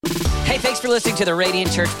Hey, thanks for listening to the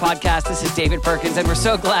Radiant Church podcast. This is David Perkins, and we're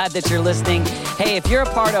so glad that you're listening. Hey, if you're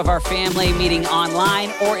a part of our family meeting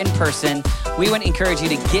online or in person, we want to encourage you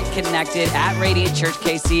to get connected at Radiant Church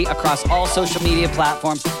KC across all social media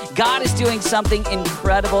platforms. God is doing something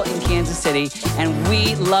incredible in Kansas City, and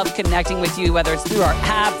we love connecting with you, whether it's through our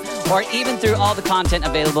app or even through all the content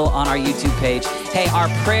available on our YouTube page. Hey, our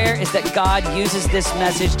prayer is that God uses this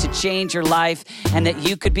message to change your life and that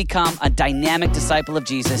you could become a dynamic disciple of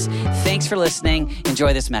Jesus. Thanks for listening.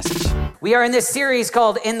 Enjoy this message. We are in this series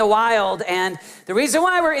called In the Wild, and the reason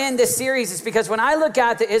why we're in this series is because when I look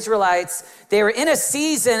at the Israelites, they were in a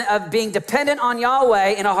season of being dependent on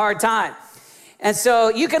Yahweh in a hard time. And so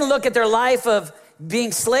you can look at their life of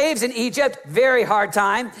being slaves in Egypt, very hard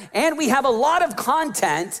time. And we have a lot of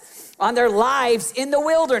content on their lives in the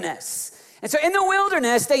wilderness. And so in the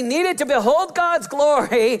wilderness, they needed to behold God's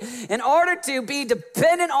glory in order to be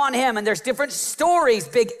dependent on him. And there's different stories,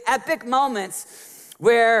 big epic moments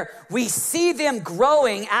where we see them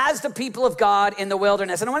growing as the people of God in the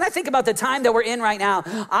wilderness. And when I think about the time that we're in right now,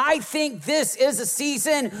 I think this is a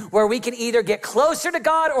season where we can either get closer to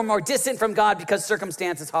God or more distant from God because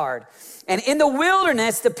circumstance is hard. And in the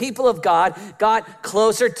wilderness, the people of God got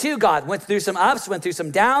closer to God, went through some ups, went through some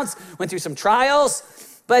downs, went through some trials,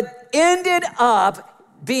 but ended up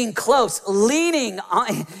being close, leaning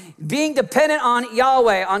on, being dependent on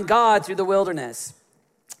Yahweh, on God through the wilderness.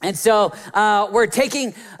 And so we're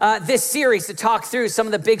taking this series to talk through some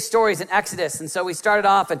of the big stories in Exodus. And so we started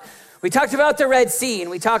off and we talked about the Red Sea, and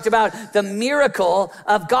we talked about the miracle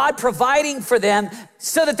of God providing for them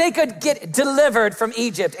so that they could get delivered from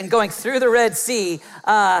Egypt and going through the Red Sea.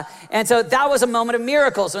 And so that was a moment of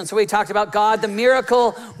miracles. And so we talked about God, the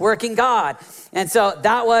miracle working God. And so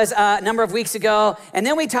that was a number of weeks ago. And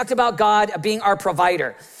then we talked about God being our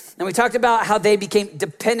provider. And we talked about how they became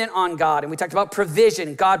dependent on God. And we talked about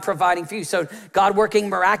provision, God providing for you. So God working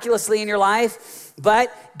miraculously in your life,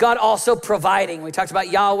 but God also providing. We talked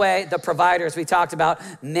about Yahweh, the providers. We talked about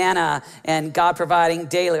manna and God providing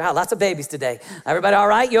daily. Wow, lots of babies today. Everybody all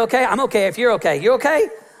right? You okay? I'm okay if you're okay. You okay?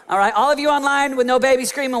 All right, all of you online with no baby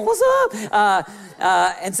screaming, what's up?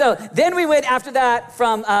 And so then we went after that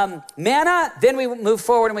from manna, then we moved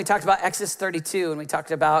forward and we talked about Exodus 32 and we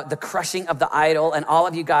talked about the crushing of the idol, and all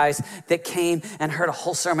of you guys that came and heard a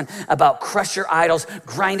whole sermon about crush your idols,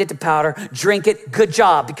 grind it to powder, drink it. Good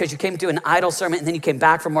job, because you came to an idol sermon and then you came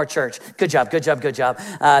back for more church. Good job, good job, good job.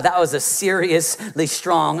 That was a seriously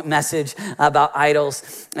strong message about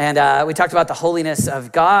idols. And we talked about the holiness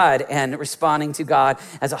of God and responding to God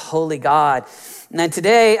as a holy God. And then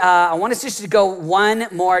today, I want us just to go one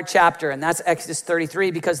more chapter, and that's Exodus 33,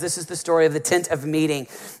 because this is the story of the tent of meeting.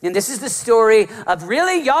 And this is the story of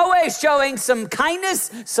really Yahweh showing some kindness,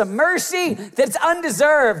 some mercy that's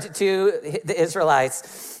undeserved to the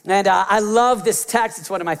Israelites. And I love this text. It's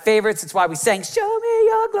one of my favorites. It's why we sang, show me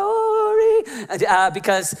your glory,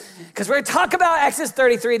 because we're going to talk about Exodus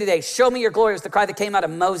 33 today. Show me your glory was the cry that came out of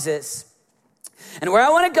Moses. And where I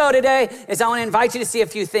want to go today is I want to invite you to see a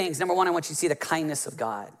few things. Number one, I want you to see the kindness of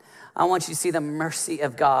God. I want you to see the mercy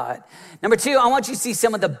of God. Number two, I want you to see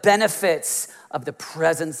some of the benefits of the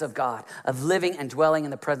presence of God, of living and dwelling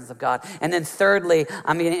in the presence of God. And then thirdly,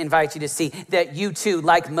 I'm going to invite you to see that you too,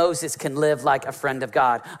 like Moses, can live like a friend of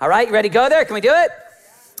God. All right, you ready to go there? Can we do it?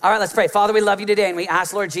 All right, let's pray. Father, we love you today, and we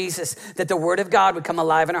ask, Lord Jesus, that the word of God would come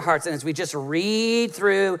alive in our hearts. And as we just read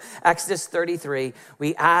through Exodus 33,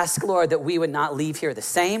 we ask, Lord, that we would not leave here the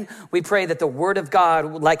same. We pray that the word of God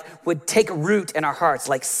would take root in our hearts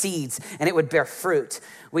like seeds, and it would bear fruit.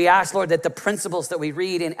 We ask, Lord, that the principles that we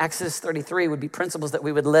read in Exodus 33 would be principles that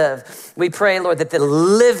we would live. We pray, Lord, that the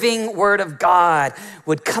living word of God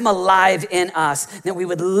would come alive in us, that we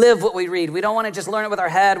would live what we read. We don't want to just learn it with our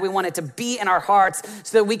head. We want it to be in our hearts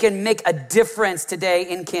so that we can make a difference today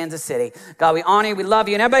in Kansas City. God, we honor you. We love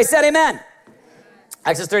you. And everybody said amen.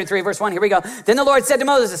 Exodus 33, verse 1. Here we go. Then the Lord said to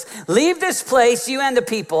Moses, leave this place, you and the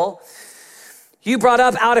people you brought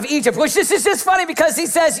up out of Egypt, which this is just funny because he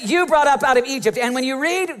says you brought up out of Egypt. And when you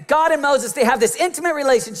read God and Moses, they have this intimate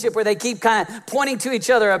relationship where they keep kind of pointing to each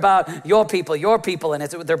other about your people. And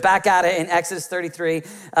they're back at it in Exodus 33.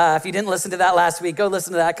 If you didn't listen to that last week, go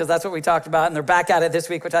listen to that because that's what we talked about. And they're back at it this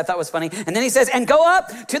week, which I thought was funny. And then he says, and go up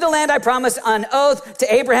to the land I promised on oath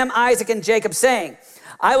to Abraham, Isaac, and Jacob, saying,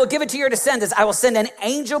 I will give it to your descendants. I will send an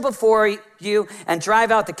angel before you and drive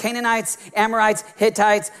out the Canaanites, Amorites,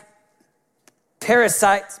 Hittites,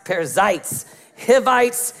 Perizzites,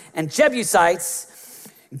 Hivites, and Jebusites.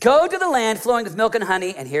 Go to the land flowing with milk and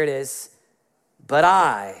honey, and here it is. But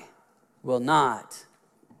I will not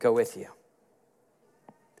go with you.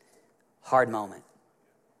 Hard moment.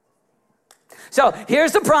 So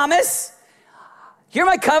here's the promise. You're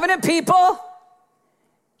my covenant people.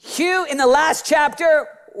 You, in the last chapter,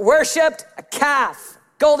 worshiped a calf,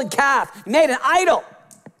 golden calf. You made an idol.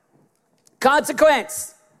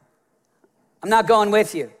 Consequence. I'm not going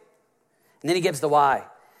with you. And then he gives the why.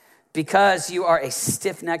 Because you are a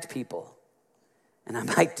stiff-necked people, and I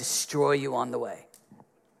might destroy you on the way.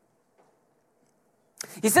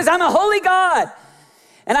 He says, I'm a holy God,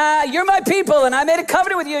 and you're my people, and I made a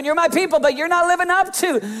covenant with you, and you're my people, but you're not living up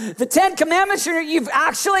to the 10 commandments. You've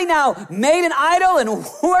actually now made an idol and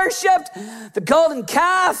worshiped the golden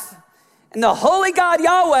calf. And the holy God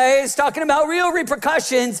Yahweh is talking about real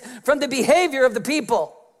repercussions from the behavior of the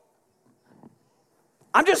people.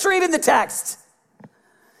 I'm just reading the text.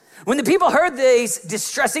 When the people heard these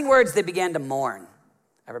distressing words, they began to mourn.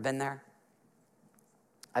 Ever been there?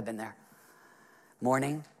 I've been there.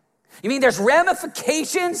 Mourning. You mean there's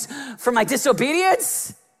ramifications for my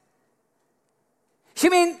disobedience?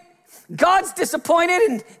 You mean God's disappointed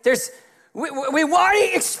and we've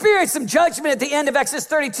already experienced some judgment at the end of Exodus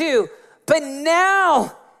 32, but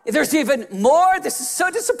now there's even more? This is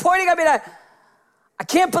so disappointing. I mean, I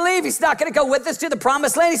can't believe he's not going to go with us to the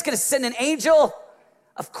promised land. He's going to send an angel.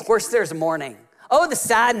 Of course there's mourning. Oh, the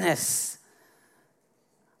sadness.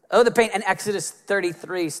 Oh, the pain. And Exodus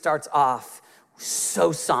 33 starts off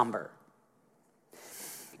so somber.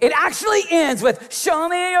 It actually ends with, show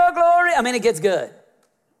me your glory. I mean, it gets good,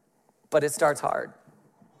 but it starts hard.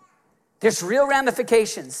 There's real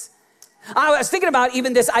ramifications. I was thinking about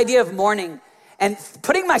even this idea of mourning and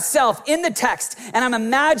putting myself in the text, and I'm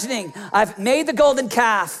imagining I've made the golden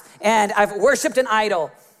calf and I've worshiped an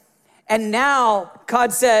idol. And now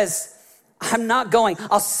God says, I'm not going.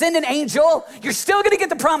 I'll send an angel. You're still going to get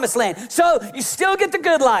the promised land. So you still get the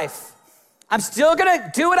good life. I'm still going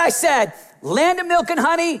to do what I said. Land of milk and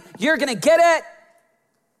honey, you're going to get it.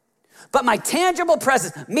 But my tangible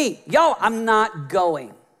presence, I'm not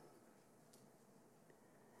going.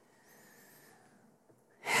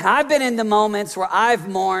 And I've been in the moments where I've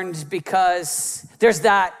mourned because there's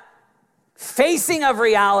that facing of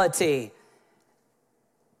reality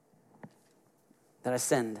that I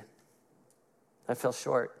sinned, that I fell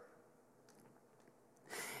short.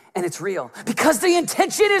 And it's real because the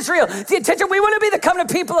intention is real. The intention, we want to be the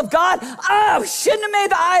covenant people of God. We shouldn't have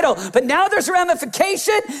made the idol. But now there's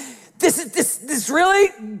ramification. This is really,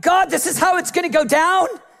 God, this is how it's going to go down.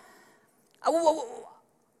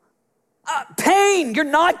 Pain, you're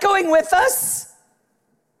not going with us.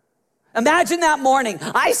 Imagine that morning.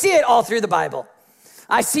 I see it all through the Bible.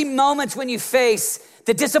 I see moments when you face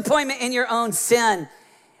the disappointment in your own sin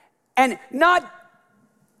and not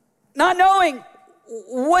knowing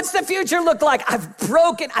what's the future look like. I've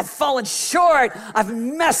broken, I've fallen short, I've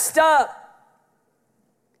messed up.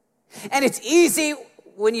 And it's easy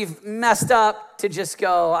when you've messed up to just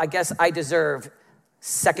go, I guess I deserve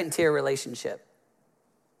second-tier relationship.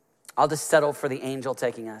 I'll just settle for the angel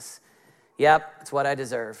taking us. Yep, it's what I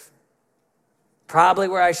deserve. Probably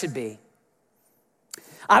where I should be.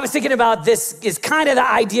 I was thinking about this is kind of the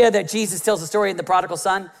idea that Jesus tells the story in the prodigal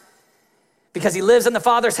son, because he lives in the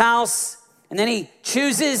father's house and then he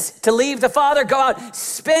chooses to leave the father, go out,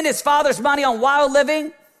 spend his father's money on wild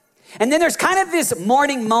living. And then there's kind of this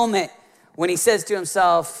mourning moment when he says to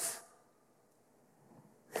himself,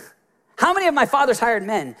 how many of my father's hired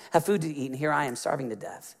men have food to eat, and here I am starving to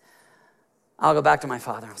death? I'll go back to my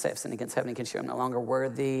father. I'll say, I've sinned against heaven and against you. I'm no longer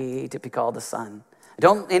worthy to be called a son. I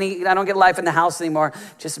don't get life in the house anymore.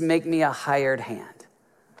 Just make me a hired hand.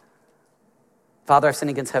 Father, I've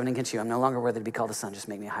sinned against heaven and against you. I'm no longer worthy to be called a son. Just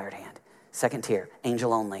make me a hired hand. Second tier,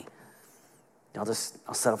 angel only. I'll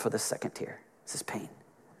settle for this second tier. This is pain.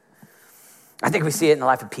 I think we see it in the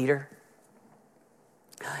life of Peter.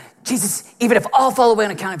 Jesus, even if all fall away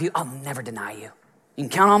on account of you, I'll never deny you. You can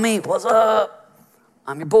count on me. What's up?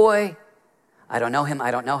 I'm your boy. I don't know him.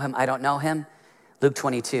 I don't know him. I don't know him. Luke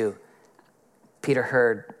 22, Peter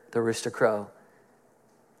heard the rooster crow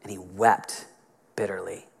and he wept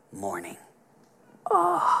bitterly, mourning.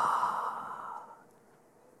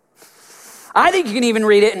 I think you can even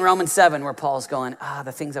read it in Romans 7 where Paul's going,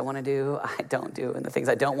 the things I want to do, I don't do. And the things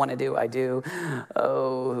I don't want to do, I do.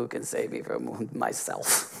 Oh, who can save me from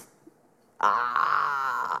myself?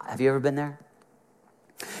 Have you ever been there?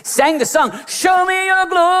 Sang the song, show me your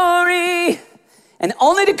glory. And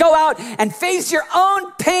only to go out and face your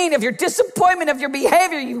own pain of your disappointment of your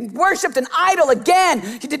behavior. You worshiped an idol again.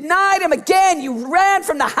 You denied him again. You ran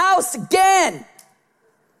from the house again.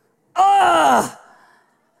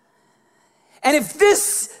 And if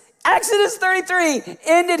this Exodus 33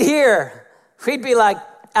 ended here, we'd be like,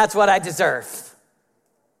 that's what I deserve.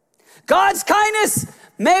 God's kindness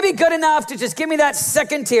maybe good enough to just give me that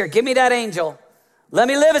second tier. Give me that angel. Let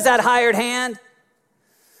me live as that hired hand.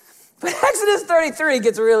 But Exodus 33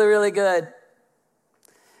 gets really, really good.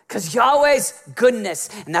 Because Yahweh's goodness,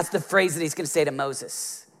 and that's the phrase that he's going to say to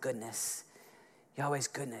Moses, goodness. Yahweh's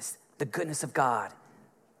goodness, the goodness of God.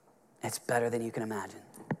 It's better than you can imagine.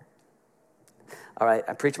 All right,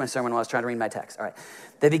 I preached my sermon while I was trying to read my text. All right.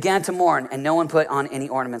 They began to mourn, and no one put on any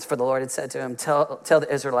ornaments, for the Lord had said to him, tell the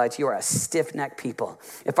Israelites, you are a stiff-necked people.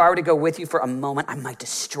 If I were to go with you for a moment, I might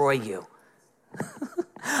destroy you.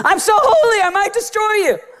 I'm so holy, I might destroy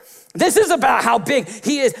you. This is about how big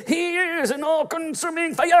he is. He is an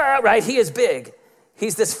all-consuming fire, right? He is big.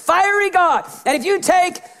 He's this fiery God. And if you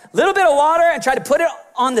take a little bit of water and try to put it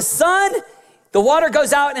on the sun, the water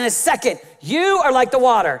goes out in a second. You are like the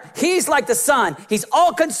water. He's like the sun. He's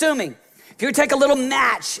all-consuming. If you take a little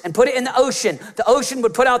match and put it in the ocean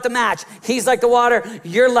would put out the match. He's like the water.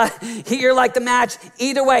 You're like the match.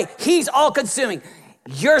 Either way, he's all-consuming.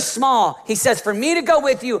 You're small. He says, for me to go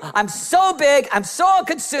with you, I'm so big, I'm so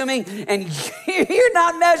all-consuming, and you're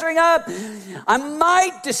not measuring up. I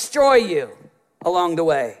might destroy you along the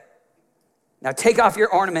way. Now take off your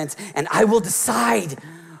ornaments, and I will decide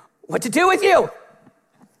what to do with you.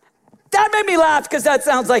 That made me laugh because that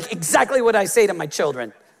sounds like exactly what I say to my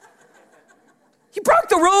children. You broke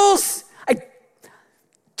the rules.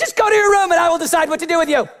 Just go to your room and I will decide what to do with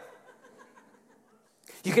you.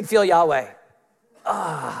 You can feel Yahweh.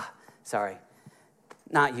 Sorry.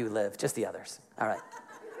 Not you, Liv, just the others. All right.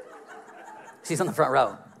 She's on the front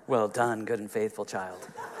row. Well done, good and faithful child.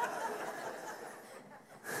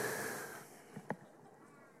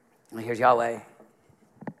 And here's Yahweh.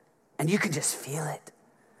 And you can just feel it.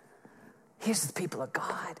 Here's the people of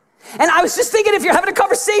God. And I was just thinking, if you're having a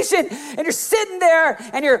conversation and you're sitting there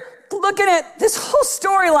and you're looking at this whole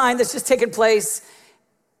storyline that's just taken place,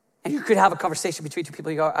 and you could have a conversation between two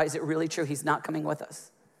people, you go, is it really true he's not coming with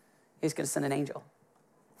us? He's going to send an angel.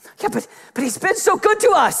 Yeah, but he's been so good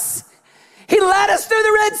to us. He led us through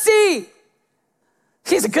the Red Sea.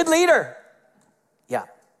 He's a good leader. Yeah.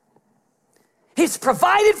 He's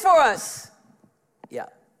provided for us. Yeah.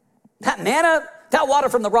 That manna, that water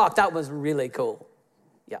from the rock, that was really cool.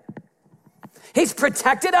 Yeah. He's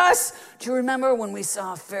protected us. Do you remember when we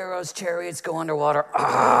saw Pharaoh's chariots go underwater?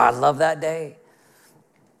 I love that day.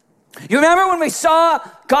 You remember when we saw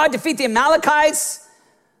God defeat the Amalekites?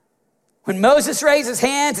 When Moses raised his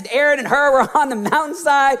hands and Aaron and Hur were on the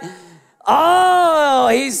mountainside? Oh,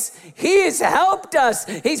 he's helped us.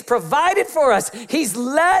 He's provided for us. He's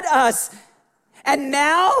led us. And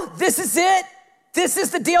now, this is it. This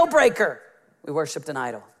is the deal breaker. We worshiped an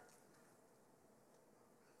idol.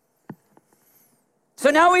 So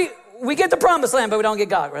now we get the promised land, but we don't get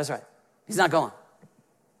God. That's right. He's not going.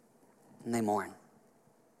 And they mourn.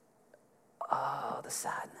 Oh, the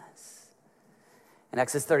sadness. And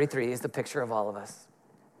Exodus 33 is the picture of all of us.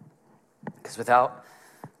 Because without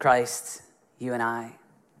Christ, you and I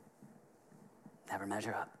never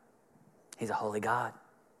measure up. He's a holy God.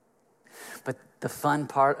 But the fun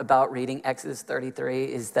part about reading Exodus 33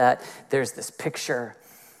 is that there's this picture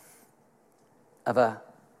of a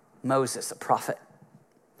Moses, a prophet.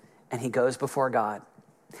 And he goes before God.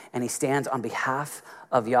 And he stands on behalf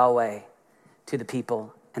of Yahweh to the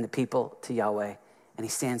people and the people to Yahweh. And he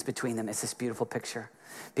stands between them. It's this beautiful picture.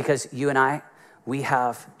 Because you and I, we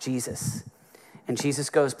have Jesus. And Jesus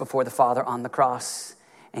goes before the Father on the cross.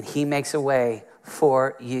 And he makes a way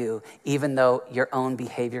for you, even though your own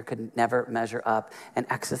behavior could never measure up. And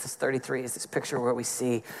Exodus 33 is this picture where we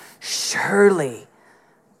see, surely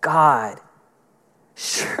God,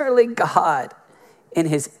 in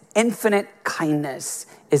his infinite kindness,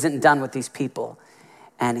 isn't done with these people.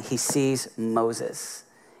 And he sees Moses.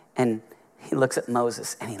 And he looks at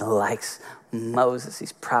Moses and he likes Moses.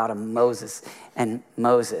 He's proud of Moses. And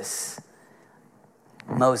Moses,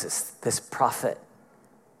 this prophet,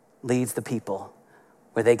 leads the people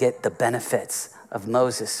where they get the benefits of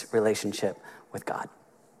Moses' relationship with God.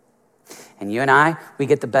 And you and I, we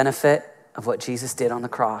get the benefit of what Jesus did on the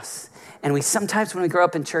cross. And we sometimes, when we grow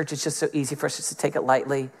up in church, it's just so easy for us just to take it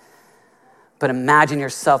lightly. But imagine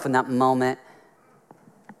yourself in that moment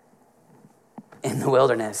in the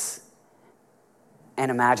wilderness.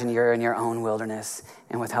 And imagine you're in your own wilderness.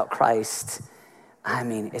 And without Christ,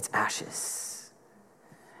 it's ashes.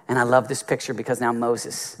 And I love this picture because now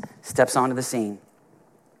Moses steps onto the scene.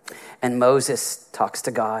 And Moses talks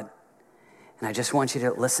to God. And I just want you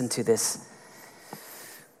to listen to this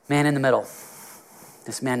man in the middle.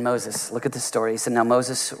 This man, Moses, look at this story. He said, now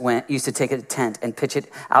Moses used to take a tent and pitch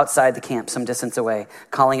it outside the camp some distance away,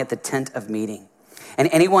 calling it the tent of meeting. And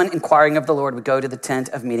anyone inquiring of the Lord would go to the tent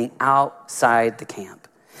of meeting outside the camp.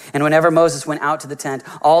 And whenever Moses went out to the tent,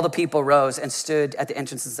 all the people rose and stood at the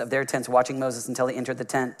entrances of their tents, watching Moses until he entered the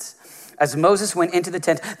tent. As Moses went into the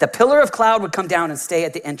tent, the pillar of cloud would come down and stay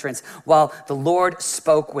at the entrance while the Lord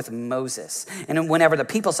spoke with Moses. And whenever the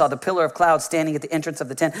people saw the pillar of cloud standing at the entrance of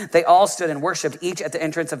the tent, they all stood and worshiped, each at the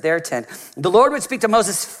entrance of their tent. The Lord would speak to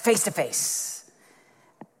Moses face to face,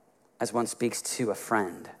 as one speaks to a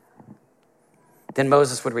friend. Then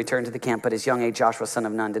Moses would return to the camp, but his young age, Joshua, son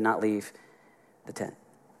of Nun, did not leave the tent.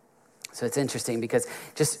 So it's interesting because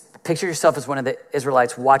just picture yourself as one of the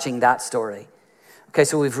Israelites watching that story. Okay,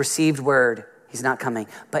 so we've received word, he's not coming.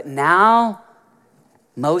 But now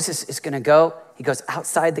Moses is gonna go, he goes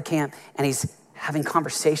outside the camp and he's having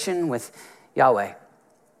conversation with Yahweh.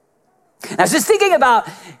 And I was just thinking about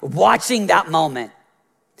watching that moment.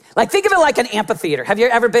 Like think of it like an amphitheater. Have you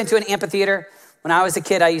ever been to an amphitheater? When I was a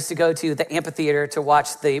kid, I used to go to the amphitheater to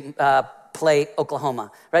watch the play Oklahoma,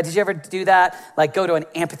 right? Did you ever do that? Like go to an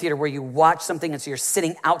amphitheater where you watch something and so you're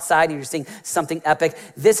sitting outside and you're seeing something epic.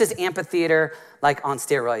 This is amphitheater like on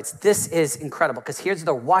steroids. This is incredible because here's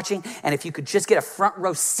they're watching, and if you could just get a front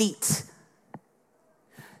row seat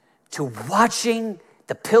to watching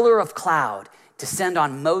the pillar of cloud descend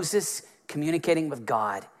on Moses communicating with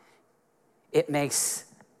God, it makes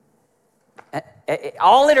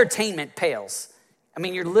all entertainment pales. I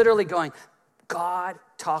mean, you're literally going, God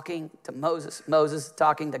talking to Moses, Moses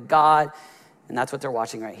talking to God, and that's what they're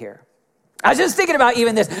watching right here. I was just thinking about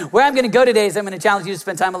even this. Where I'm going to go today is I'm going to challenge you to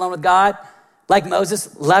spend time alone with God, like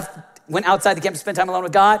Moses went outside the camp to spend time alone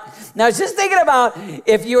with God. Now, I was just thinking about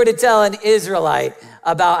if you were to tell an Israelite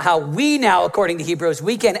about how we now, according to Hebrews,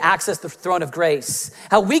 we can access the throne of grace,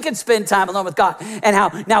 how we can spend time alone with God, and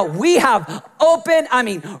how now we have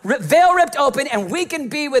veil ripped open, and we can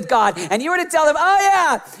be with God. And you were to tell them, oh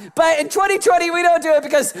yeah, but in 2020, we don't do it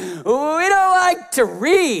because we don't like to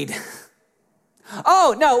read.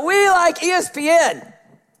 Oh no, we like ESPN.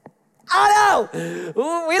 Oh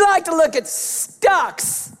no, we like to look at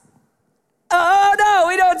stocks. Oh no,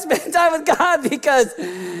 we don't spend time with God because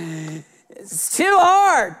it's too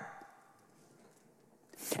hard.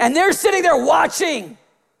 And they're sitting there watching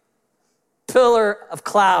pillar of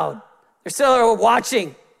cloud. They're sitting there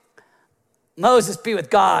watching Moses be with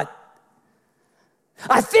God.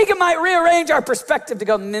 I think it might rearrange our perspective to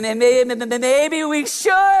go, maybe we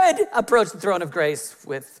should approach the throne of grace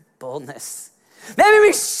with boldness. Maybe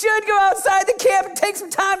we should go outside the camp and take some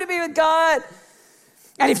time to be with God.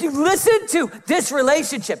 And if you listen to this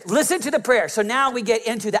relationship, listen to the prayer. So now we get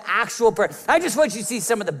into the actual prayer. I just want you to see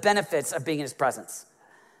some of the benefits of being in his presence.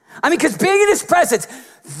 I mean, because being in his presence,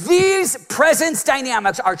 these presence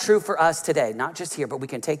dynamics are true for us today. Not just here, but we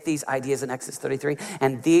can take these ideas in Exodus 33,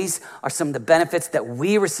 and these are some of the benefits that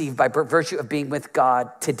we receive by virtue of being with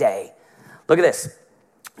God today. Look at this.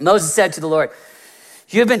 Moses said to the Lord,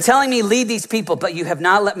 you have been telling me, lead these people, but you have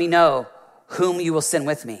not let me know whom you will send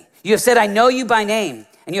with me. You have said, I know you by name,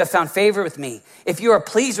 and you have found favor with me. If you are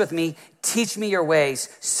pleased with me, teach me your ways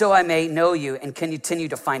so I may know you and continue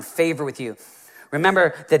to find favor with you.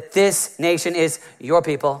 Remember that this nation is your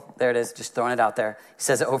people. There it is, just throwing it out there. He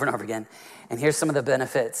says it over and over again. And here's some of the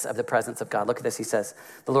benefits of the presence of God. Look at this, he says,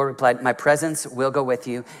 the Lord replied, my presence will go with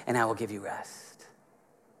you and I will give you rest.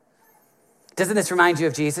 Doesn't this remind you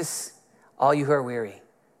of Jesus? All you who are weary,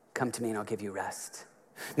 come to me and I'll give you rest.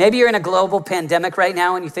 Maybe you're in a global pandemic right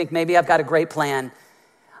now and you think, maybe I've got a great plan.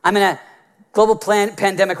 I'm in a global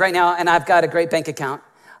pandemic right now and I've got a great bank account.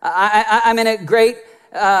 I'm in a great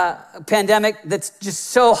pandemic that's just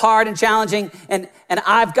so hard and challenging, and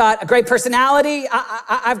I've got a great personality.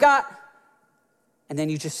 And then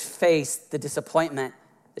you just face the disappointment,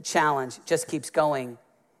 the challenge just keeps going.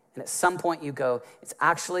 And at some point you go, it's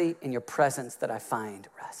actually in your presence that I find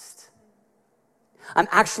rest. I'm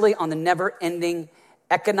actually on the never-ending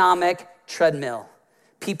economic treadmill,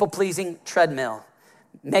 people-pleasing treadmill.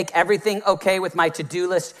 Make everything okay with my to-do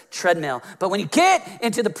list treadmill. But when you get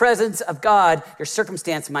into the presence of God, your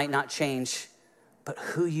circumstance might not change, but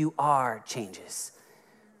who you are changes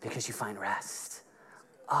because you find rest.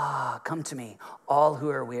 Come to me, all who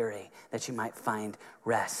are weary, that you might find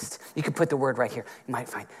rest. You can put the word right here. You might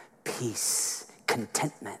find peace,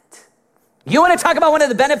 contentment. You want to talk about one of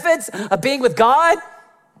the benefits of being with God?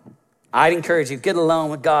 I'd encourage you, get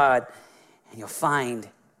alone with God and you'll find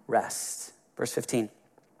rest. Verse 15.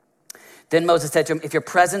 Then Moses said to him, if your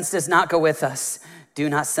presence does not go with us, do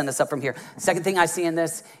not send us up from here. Second thing I see in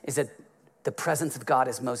this is that the presence of God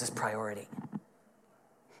is Moses' priority.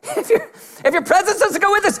 If your presence doesn't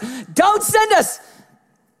go with us, don't send us.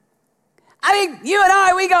 I mean, you and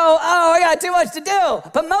I, we go, I got too much to do.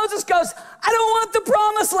 But Moses goes, I don't want the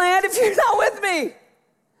promised land if you're not with me.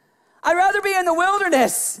 I'd rather be in the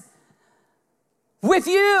wilderness with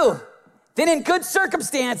you than in good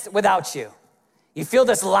circumstance without you. You feel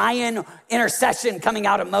this lion intercession coming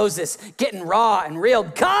out of Moses, getting raw and real.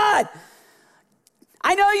 God,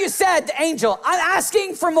 I know you said the angel, I'm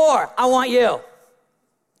asking for more. I want you.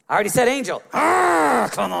 I already said angel.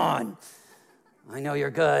 Come on. I know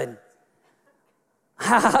you're good.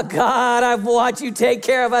 God, I've watched you take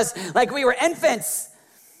care of us like we were infants.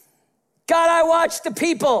 God, I watched the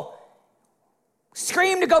people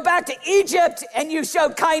scream to go back to Egypt and you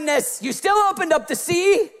showed kindness. You still opened up the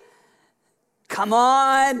sea. Come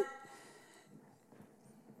on.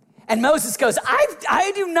 And Moses goes,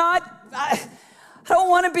 I don't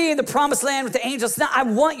want to be in the promised land with the angels. No, I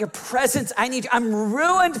want your presence. I need you. I'm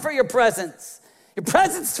ruined for your presence. Your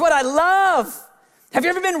presence is what I love. Have you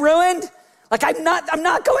ever been ruined? Like I'm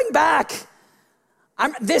not going back.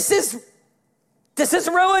 This has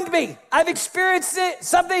ruined me. I've experienced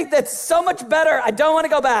something that's so much better. I don't want to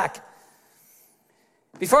go back.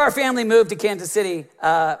 Before our family moved to Kansas City,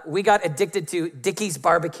 we got addicted to Dickey's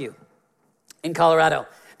Barbecue in Colorado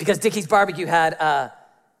because Dickey's Barbecue had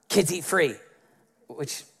kids eat free,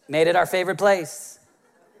 which made it our favorite place.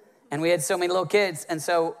 And we had so many little kids. And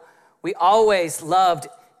so we always loved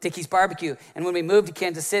Dickey's Barbecue. And when we moved to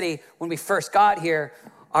Kansas City, when we first got here,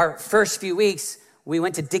 our first few weeks, we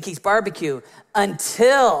went to Dickey's Barbecue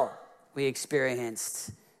until we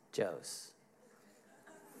experienced Joe's.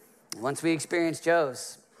 Once we experienced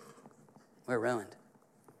Joe's, we're ruined.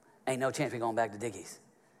 Ain't no chance we're going back to Dickey's.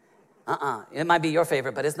 It might be your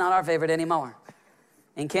favorite, but it's not our favorite anymore.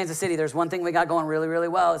 In Kansas City, there's one thing we got going really, really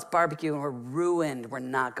well. It's barbecue, and we're ruined. We're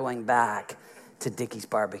not going back to Dickey's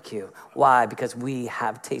Barbecue. Why? Because we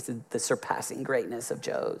have tasted the surpassing greatness of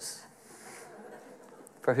Joe's.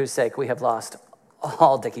 For whose sake we have lost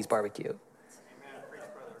all Dickey's Barbecue. Amen.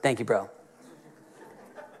 Thank you, bro.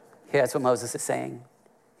 Yeah, that's what Moses is saying.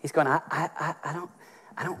 He's going, I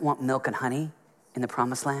don't want milk and honey in the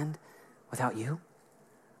promised land without you.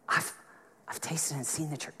 I've tasted and seen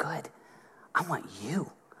that you're good. I want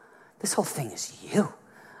you. This whole thing is you.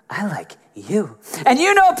 I like you. And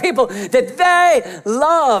you know people that they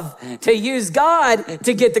love to use God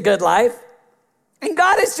to get the good life. And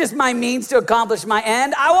God is just my means to accomplish my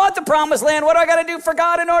end. I want the promised land. What do I got to do for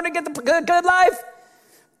God in order to get the good life?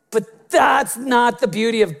 But that's not the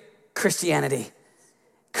beauty of Christianity.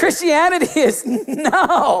 Christianity is,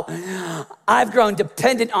 no, I've grown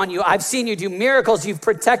dependent on you. I've seen you do miracles. You've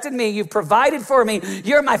protected me. You've provided for me.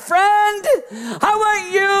 You're my friend. I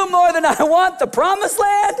want you more than I want the promised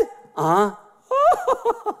land.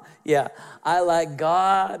 Yeah, I like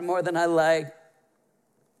God more than I like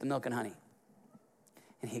the milk and honey.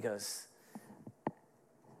 And he goes,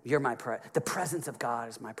 the presence of God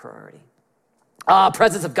is my priority.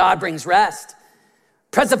 Presence of God brings rest.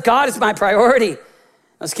 Presence of God is my priority.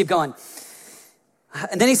 Let's keep going.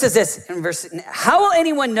 And then he says this in verse, how will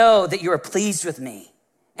anyone know that you are pleased with me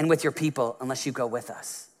and with your people unless you go with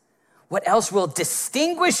us? What else will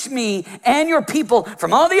distinguish me and your people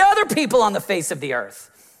from all the other people on the face of the earth?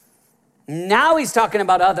 Now he's talking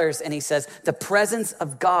about others, and he says, the presence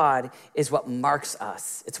of God is what marks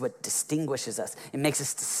us. It's what distinguishes us. It makes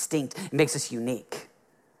us distinct. It makes us unique.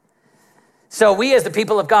 So we as the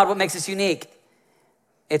people of God, what makes us unique?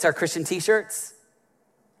 It's our Christian t-shirts,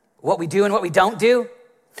 what we do and what we don't do.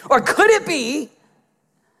 Or could it be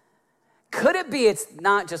it's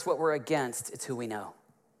not just what we're against, it's who we know?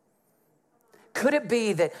 Could it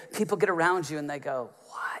be that people get around you and they go,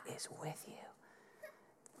 what is with you?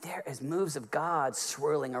 There is moves of God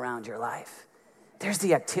swirling around your life. There's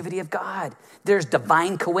the activity of God. There's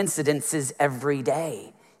divine coincidences every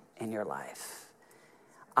day in your life.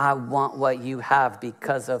 I want what you have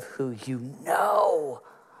because of who you know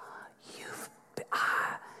you've been.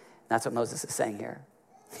 That's what Moses is saying here.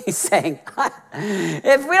 He's saying,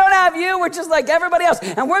 if we don't have you, we're just like everybody else.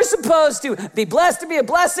 And we're supposed to be blessed to be a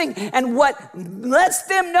blessing. And what lets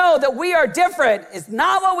them know that we are different is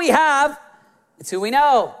not what we have, it's who we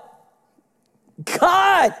know.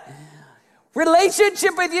 God,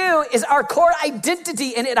 relationship with you is our core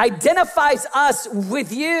identity, and it identifies us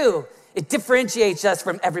with you. It differentiates us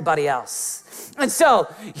from everybody else. And so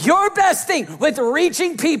your best thing with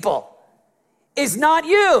reaching people is not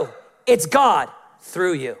you, it's God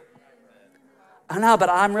through you. Oh no, but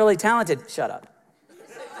I'm really talented. Shut up.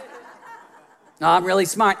 No, I'm really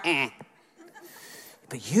smart.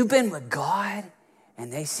 But you've been with God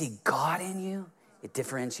and they see God in you, it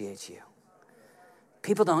differentiates you.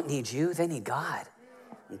 People don't need you, they need God.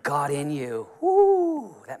 And God in you,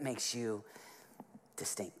 that makes you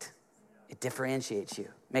distinct. It differentiates you,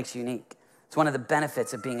 makes you unique. It's one of the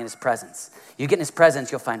benefits of being in his presence. You get in his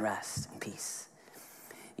presence, you'll find rest and peace.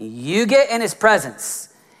 You get in his presence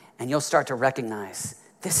and you'll start to recognize,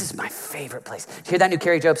 this is my favorite place. Did you hear that new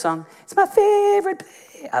Carrie Job song? It's my favorite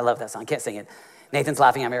place. I love that song. Can't sing it. Nathan's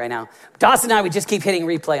laughing at me right now. Dawson and I, we just keep hitting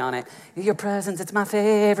replay on it. Your presence, it's my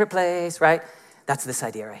favorite place, right? That's this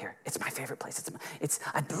idea right here. It's my favorite place.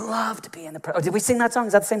 I'd love to be in the presence. Oh, did we sing that song?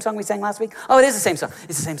 Is that the same song we sang last week? Oh, it is the same song.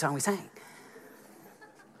 It's the same song we sang.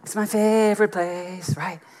 It's my favorite place,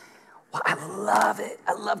 right? Well, I love it.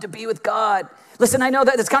 I love to be with God. Listen, I know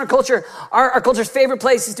that it's counterculture. Our culture's favorite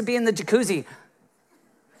place is to be in the jacuzzi.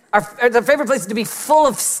 The favorite place is to be full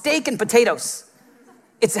of steak and potatoes.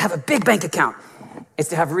 It's to have a big bank account. It's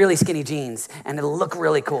to have really skinny jeans and it'll look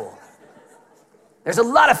really cool. There's a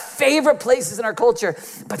lot of favorite places in our culture,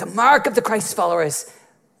 but the mark of the Christ follower is,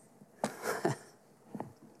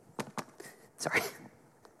 sorry.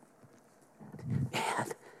 Man,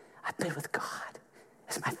 I've been with God.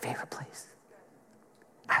 It's my favorite place.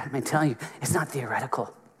 I'm telling you, it's not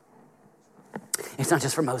theoretical. It's not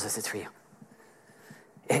just for Moses, it's for you.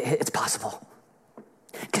 It's possible.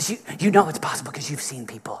 Because you know it's possible because you've seen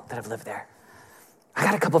people that have lived there. I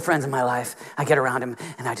got a couple friends in my life. I get around them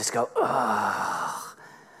and I just go, oh,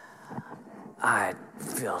 I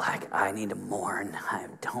feel like I need to mourn. I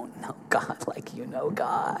don't know God like you know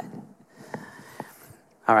God.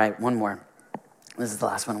 All right, one more. This is the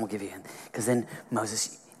last one we'll give you. Because then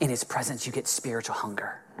Moses, in his presence, you get spiritual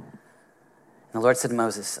hunger. And the Lord said to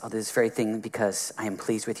Moses, I'll do this very thing because I am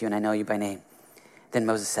pleased with you and I know you by name. Then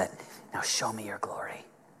Moses said, now show me your glory.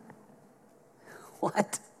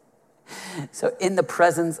 What? So in the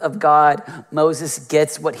presence of God, Moses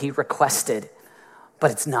gets what he requested,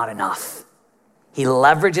 but it's not enough. He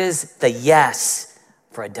leverages the yes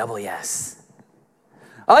for a double yes.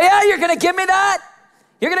 Oh yeah, you're gonna give me that?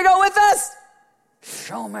 You're gonna go with us?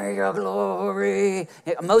 Show me your glory.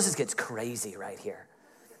 Moses gets crazy right here.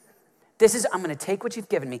 I'm gonna take what you've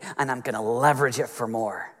given me and I'm gonna leverage it for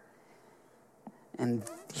more. And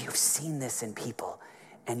you've seen this in people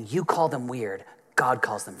and you call them weird. God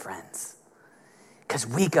calls them friends. Because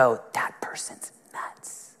we go, that person's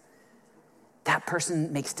nuts. That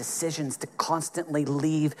person makes decisions to constantly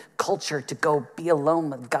leave culture to go be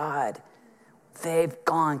alone with God. They've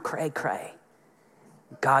gone cray-cray.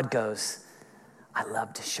 God goes, I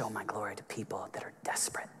love to show my glory to people that are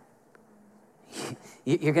desperate.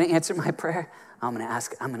 You're going to answer my prayer? I'm going to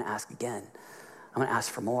ask again. I'm going to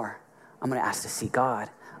ask for more. I'm going to ask to see God.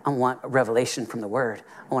 I want a revelation from the word.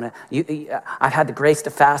 I've had the grace to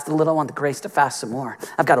fast a little. I want the grace to fast some more.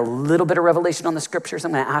 I've got a little bit of revelation on the scriptures.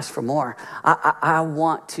 I'm going to ask for more. I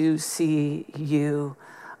want to see you.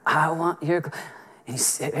 I want your, and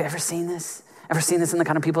you ever seen this? Ever seen this in the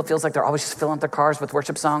kind of people? It feels like they're always just filling up their cars with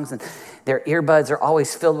worship songs and their earbuds are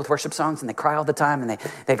always filled with worship songs and they cry all the time and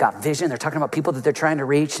they got vision. They're talking about people that they're trying to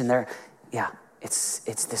reach and it's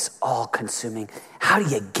this all consuming. How do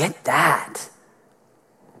you get that?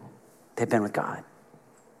 They've been with God.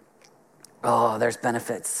 Oh, there's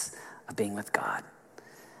benefits of being with God.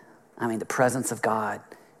 I mean, the presence of God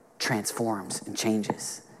transforms and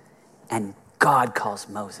changes. And God calls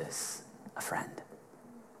Moses a friend.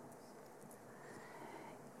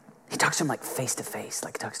 He talks to him like face to face,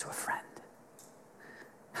 like he talks to a friend.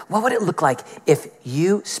 What would it look like if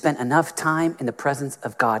you spent enough time in the presence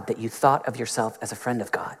of God that you thought of yourself as a friend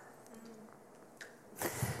of God?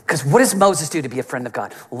 Because what does Moses do to be a friend of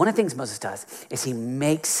God? Well, one of the things Moses does is he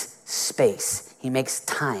makes space. He makes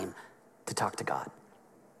time to talk to God.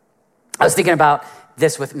 I was thinking about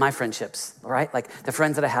this with my friendships, all right? Like the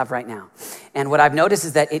friends that I have right now. And what I've noticed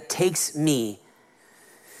is that it takes me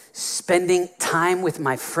spending time with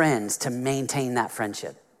my friends to maintain that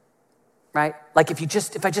friendship, right? Like if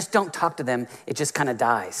I just don't talk to them, it just kind of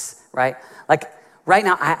dies, right? Like right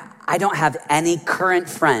now, I don't have any current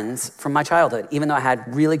friends from my childhood, even though I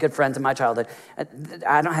had really good friends in my childhood.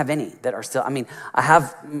 I don't have any that are still, I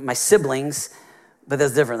have my siblings, but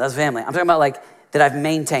that's different, that's family. I'm talking about like that I've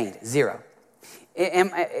maintained, zero.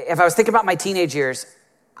 If I was thinking about my teenage years,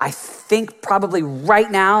 I think probably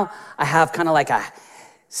right now I have kind of like a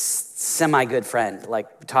semi-good friend,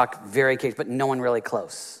 like talk very occasionally, but no one really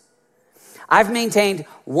close. I've maintained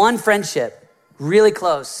one friendship really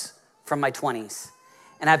close from my 20s,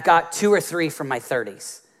 and I've got 2 or 3 from my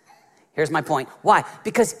 30s. Here's my point. Why?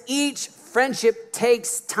 Because each friendship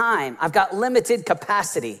takes time. I've got limited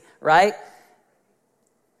capacity, right?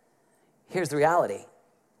 Here's the reality.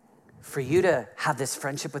 For you to have this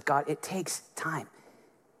friendship with God, it takes time.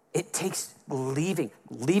 It takes leaving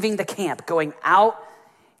the camp, going out,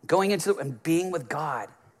 going into and being with God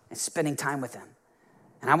and spending time with him.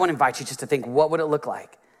 And I want to invite you just to think, what would it look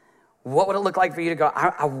like? What would it look like for you to go,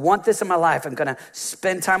 I want this in my life. I'm going to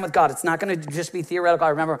spend time with God. It's not going to just be theoretical. I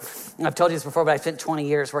remember, I've told you this before, but I spent 20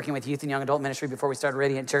 years working with youth and young adult ministry before we started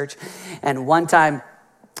Radiant Church. And one time,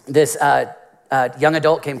 this young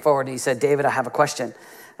adult came forward and he said, David, I have a question.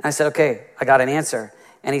 And I said, okay, I got an answer.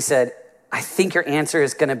 And he said, I think your answer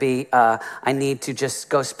is going to be, I need to just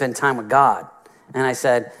go spend time with God. And I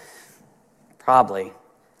said, probably.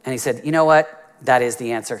 And he said, you know what? That is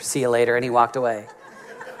the answer. See you later. And he walked away.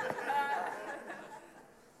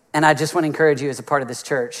 And I just want to encourage you as a part of this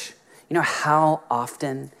church, you know how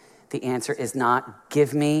often the answer is not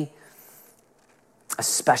give me a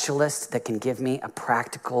specialist that can give me a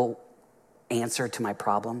practical answer to my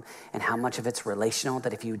problem, and how much of it's relational,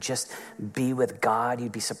 that if you just be with God,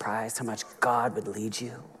 you'd be surprised how much God would lead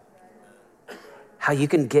you. How you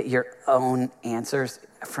can get your own answers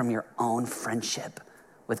from your own friendship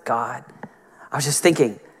with God. I was just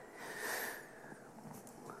thinking,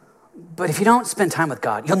 but if you don't spend time with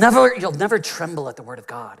God, you'll never tremble at the word of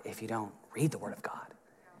God if you don't read the word of God.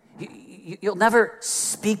 You'll never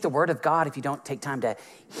speak the word of God if you don't take time to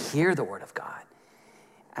hear the word of God.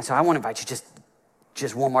 And so I want to invite you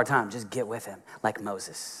just one more time, just get with him like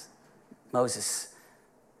Moses. Moses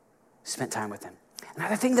spent time with him.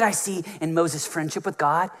 Another thing that I see in Moses' friendship with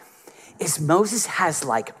God is Moses has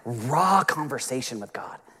like raw conversation with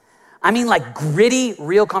God. I mean like gritty,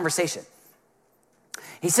 real conversation.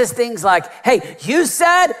 He says things like, hey, you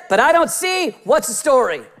said, but I don't see. What's the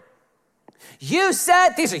story? You said,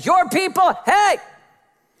 these are your people. Hey.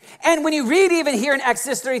 And when you read even here in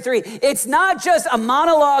Exodus 33, it's not just a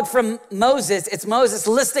monologue from Moses. It's Moses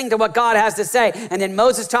listening to what God has to say. And then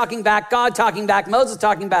Moses talking back, God talking back, Moses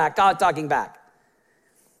talking back, God talking back.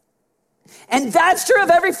 And that's true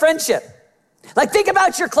of every friendship. Like think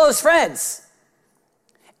about your close friends.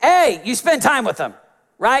 A, you spend time with them.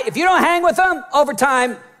 Right? If you don't hang with them, over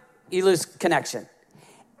time, you lose connection.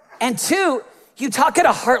 And two, you talk at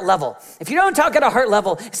a heart level. If you don't talk at a heart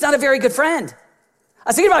level, it's not a very good friend. I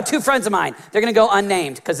was thinking about two friends of mine. They're going to go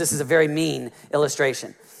unnamed because this is a very mean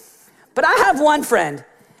illustration. But I have one friend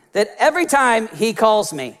that every time he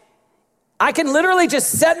calls me, I can literally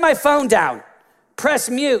just set my phone down,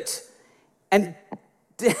 press mute, and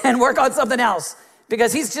work on something else.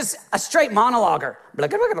 Because he's just a straight monologuer.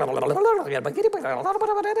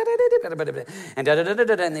 And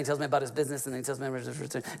then he tells me about his business, and then he tells me,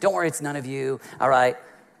 don't worry, it's none of you, all right?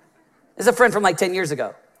 This is a friend from like 10 years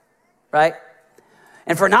ago, right?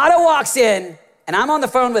 And Fernando walks in, and I'm on the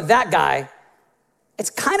phone with that guy. It's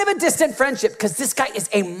kind of a distant friendship because this guy is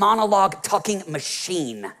a monologue talking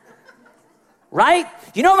machine, right?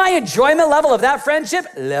 You know my enjoyment level of that friendship?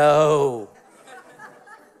 Low.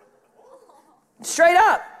 Straight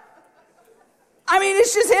up. I mean,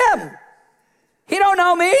 it's just him. He don't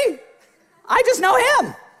know me. I just know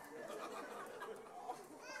him.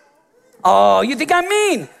 Oh, you think I'm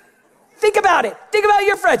mean? Think about it. Think about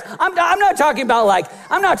your friends. I'm not talking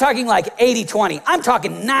like 80-20. I'm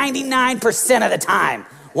talking 99% of the time.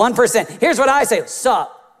 1%. Here's what I say.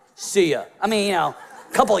 Sup. See ya. I mean,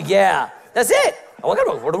 couple, yeah. That's it. All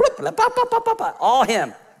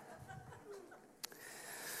him.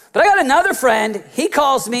 But I got another friend. He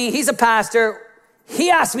calls me. He's a pastor. He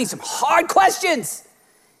asks me some hard questions.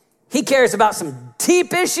 He cares about some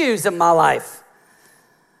deep issues in my life.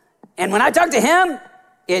 And when I talk to him,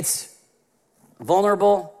 it's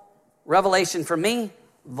vulnerable revelation from me,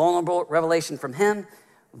 vulnerable revelation from him,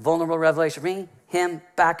 vulnerable revelation from me, him,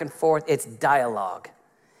 back and forth. It's dialogue.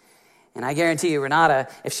 And I guarantee you, Renata,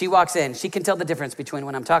 if she walks in, she can tell the difference between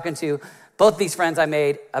when I'm talking to both these friends I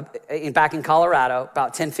made back in Colorado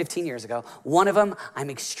about 10, 15 years ago. One of them I'm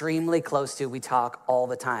extremely close to. We talk all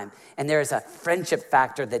the time. And there is a friendship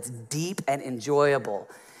factor that's deep and enjoyable.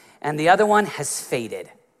 And the other one has faded.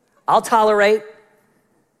 I'll tolerate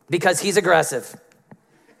because he's aggressive.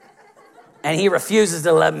 And he refuses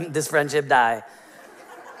to let this friendship die.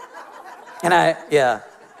 And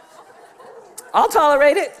I'll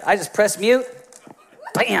tolerate it. I just press mute.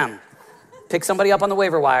 Bam. Pick somebody up on the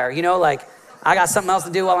waiver wire. Like I got something else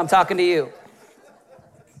to do while I'm talking to you.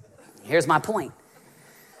 Here's my point.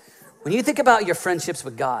 When you think about your friendships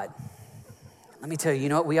with God, let me tell you, you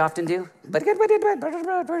know what we often do? And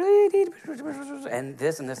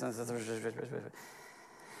this and this and this.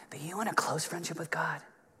 But you want a close friendship with God?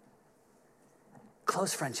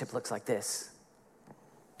 Close friendship looks like this.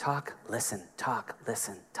 Talk, listen, talk,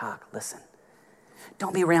 listen, talk, listen.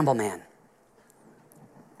 Don't be ramble man.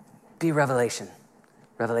 Be revelation.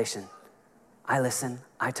 Revelation. I listen,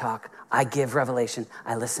 I talk, I give revelation,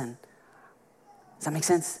 I listen. Does that make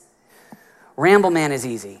sense? Ramble man is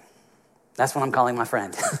easy. That's what I'm calling my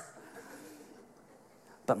friend.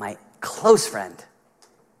 But my close friend,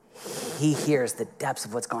 he hears the depths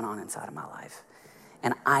of what's going on inside of my life.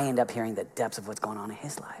 And I end up hearing the depths of what's going on in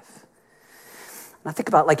his life. And I think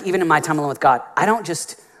about, like, even in my time alone with God, I don't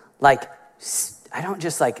just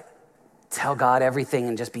tell God everything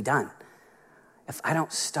and just be done. If I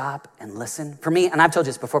don't stop and listen, for me, and I've told you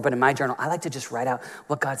this before, but in my journal, I like to just write out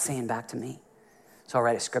what God's saying back to me. So I'll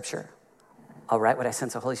write a scripture. I'll write what I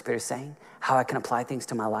sense the Holy Spirit is saying, how I can apply things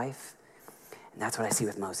to my life. And that's what I see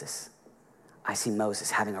with Moses. I see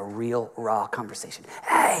Moses having a real, raw conversation.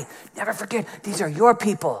 Hey, never forget, these are your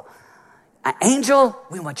people. An angel,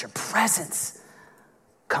 we want your presence.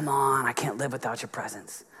 Come on, I can't live without your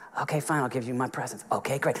presence. Okay, fine, I'll give you my presence.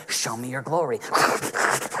 Okay, great, show me your glory.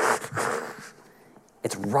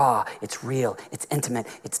 It's raw, it's real, it's intimate,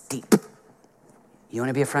 it's deep. You want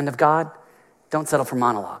to be a friend of God? Don't settle for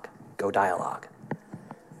monologue. Go dialogue.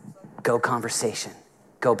 Go conversation.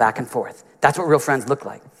 Go back and forth. That's what real friends look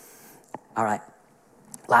like. All right.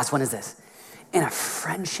 Last one is this. In a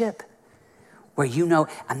friendship where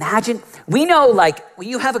imagine, we know, like, when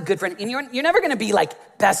you have a good friend, and you're never going to be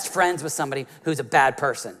like best friends with somebody who's a bad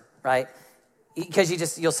person, right? Because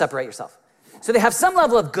you'll separate yourself. So they have some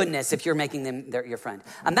level of goodness if you're making them your friend.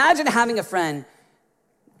 Imagine having a friend.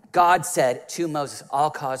 God said to Moses,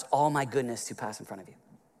 I'll cause all my goodness to pass in front of you.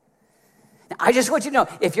 Now, I just want you to know,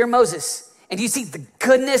 if you're Moses and you see the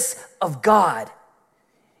goodness of God,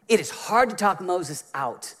 it is hard to talk Moses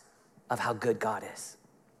out of how good God is.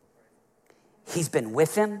 He's been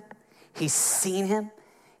with him. He's seen him.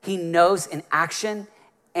 He knows in action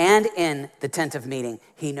and in the tent of meeting,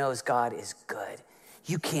 he knows God is good.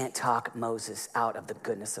 You can't talk Moses out of the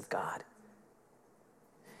goodness of God.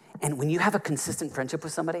 And when you have a consistent friendship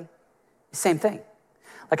with somebody, same thing.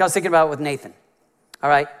 Like I was thinking about with Nathan, all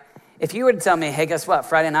right? If you were to tell me, hey, guess what?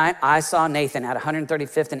 Friday night, I saw Nathan at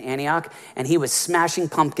 135th and Antioch, and he was smashing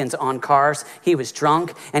pumpkins on cars, he was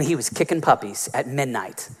drunk, and he was kicking puppies at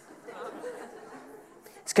midnight.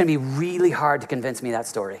 It's gonna be really hard to convince me that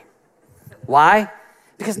story. Why?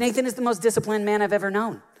 Because Nathan is the most disciplined man I've ever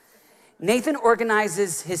known. Nathan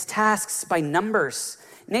organizes his tasks by numbers.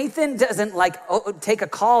 Nathan doesn't take a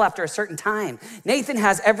call after a certain time. Nathan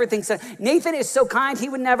has everything set. Nathan is so kind, he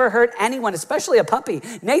would never hurt anyone, especially a puppy.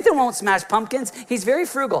 Nathan won't smash pumpkins. He's very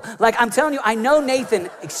frugal. Like, I'm telling you, I know Nathan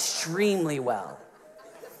extremely well.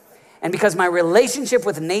 And because my relationship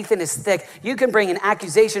with Nathan is thick, you can bring an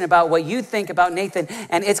accusation about what you think about Nathan,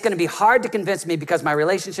 and it's gonna be hard to convince me because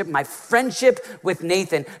my friendship with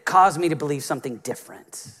Nathan caused me to believe something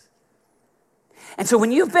different. And so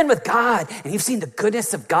when you've been with God and you've seen the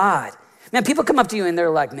goodness of God, man, people come up to you and they're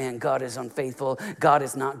like, man, God is unfaithful. God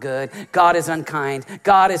is not good. God is unkind.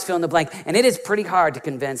 God is fill in the blank. And it is pretty hard to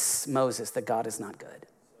convince Moses that God is not good.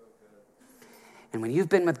 And when you've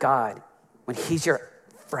been with God, when he's your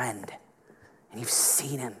friend and you've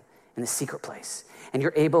seen him in the secret place and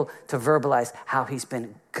you're able to verbalize how he's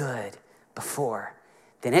been good before,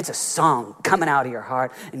 then it's a song coming out of your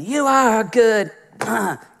heart. And you are good,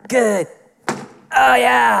 good. Oh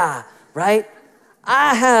yeah, right?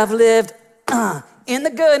 I have lived in the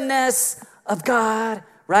goodness of God,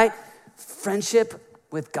 right? Friendship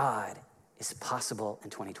with God is possible in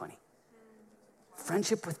 2020.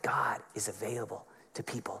 Friendship with God is available to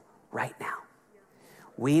people right now.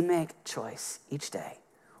 We make choice each day.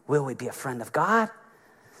 Will we be a friend of God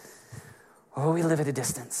or will we live at a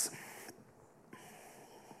distance?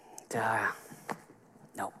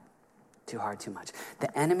 No. Too hard, too much.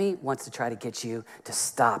 The enemy wants to try to get you to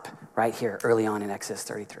stop right here early on in Exodus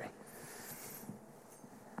 33.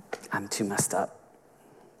 I'm too messed up.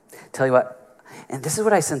 Tell you what, and this is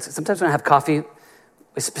what I sense. Sometimes when I have coffee,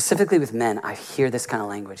 specifically with men, I hear this kind of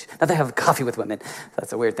language. Not that I have coffee with women.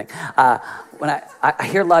 That's a weird thing. When I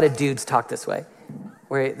hear a lot of dudes talk this way,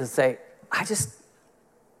 where they say, I just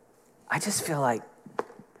feel like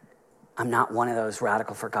I'm not one of those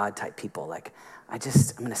radical for God type people. Like, I'm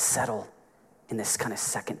going to settle in this kind of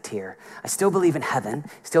second tier. I still believe in heaven,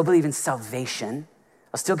 still believe in salvation.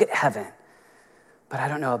 I'll still get heaven, but I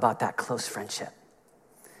don't know about that close friendship.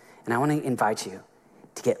 And I want to invite you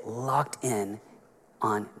to get locked in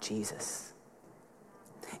on Jesus.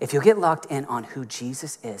 If you'll get locked in on who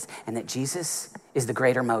Jesus is and that Jesus is the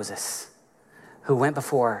greater Moses who went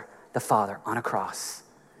before the Father on a cross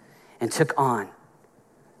and took on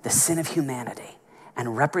the sin of humanity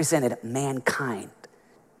and represented mankind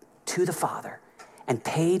to the Father and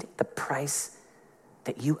paid the price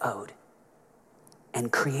that you owed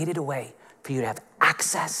and created a way for you to have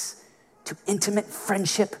access to intimate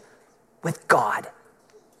friendship with God,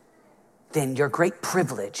 then your great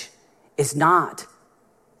privilege is not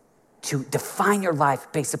to define your life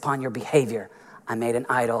based upon your behavior. I made an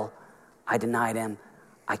idol. I denied him.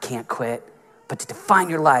 I can't quit. But to define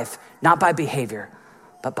your life, not by behavior,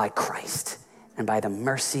 but by Christ and by the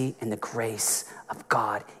mercy and the grace of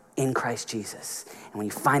God in Christ Jesus. And when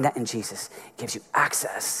you find that in Jesus, it gives you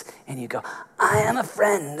access and you go, I am a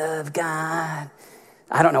friend of God.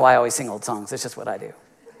 I don't know why I always sing old songs. It's just what I do.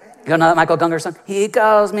 You don't know that Michael Gungor song? He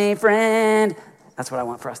calls me friend. That's what I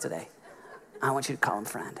want for us today. I want you to call him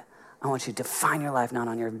friend. I want you to define your life not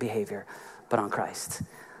on your behavior, but on Christ.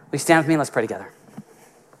 Will you stand with me and let's pray together?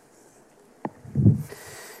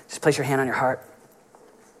 Just place your hand on your heart.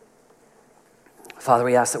 Father,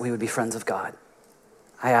 we ask that we would be friends of God.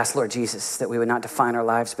 I ask, Lord Jesus, that we would not define our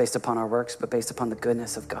lives based upon our works, but based upon the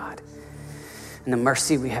goodness of God and the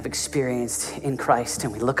mercy we have experienced in Christ.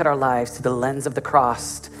 And we look at our lives through the lens of the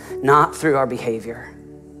cross, not through our behavior.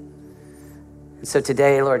 And so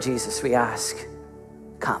today, Lord Jesus, we ask,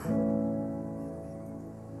 come.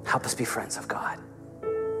 Help us be friends of God.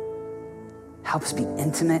 Help us be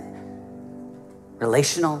intimate,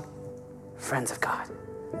 relational friends of God.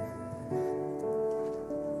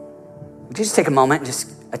 Would you just take a moment and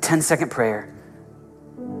just a 10-second prayer?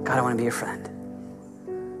 God, I want to be your friend.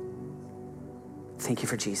 Thank you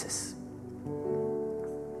for Jesus.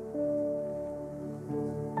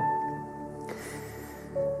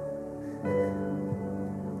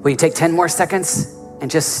 Will you take 10 more seconds and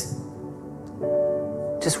just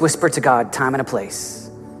whisper to God time and a place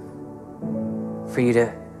for you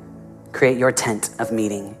to create your tent of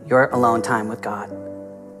meeting, your alone time with God.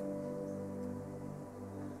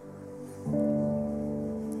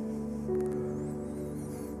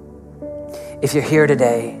 If you're here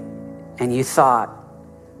today and you thought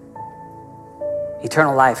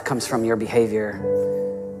eternal life comes from your behavior,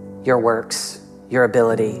 your works, your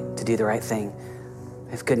ability to do the right thing,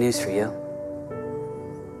 I have good news for you.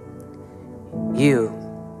 You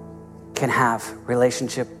can have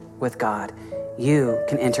relationship with God. You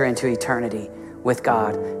can enter into eternity with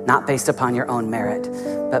God, not based upon your own merit,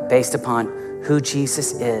 but based upon who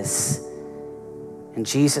Jesus is. And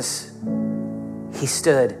Jesus, he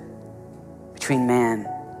stood between man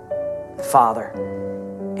and the Father,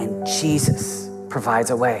 and Jesus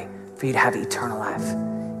provides a way for you to have eternal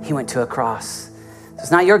life. He went to a cross. So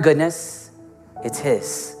it's not your goodness, it's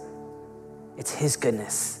his. It's his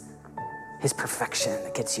goodness, his perfection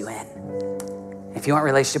that gets you in. If you want a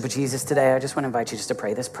relationship with Jesus today, I just want to invite you just to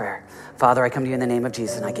pray this prayer. Father, I come to you in the name of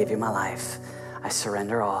Jesus and I give you my life. I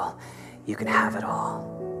surrender all. You can have it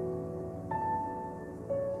all.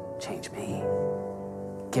 Change me.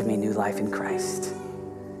 Give me new life in Christ.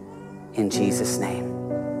 In Jesus'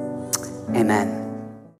 name, amen.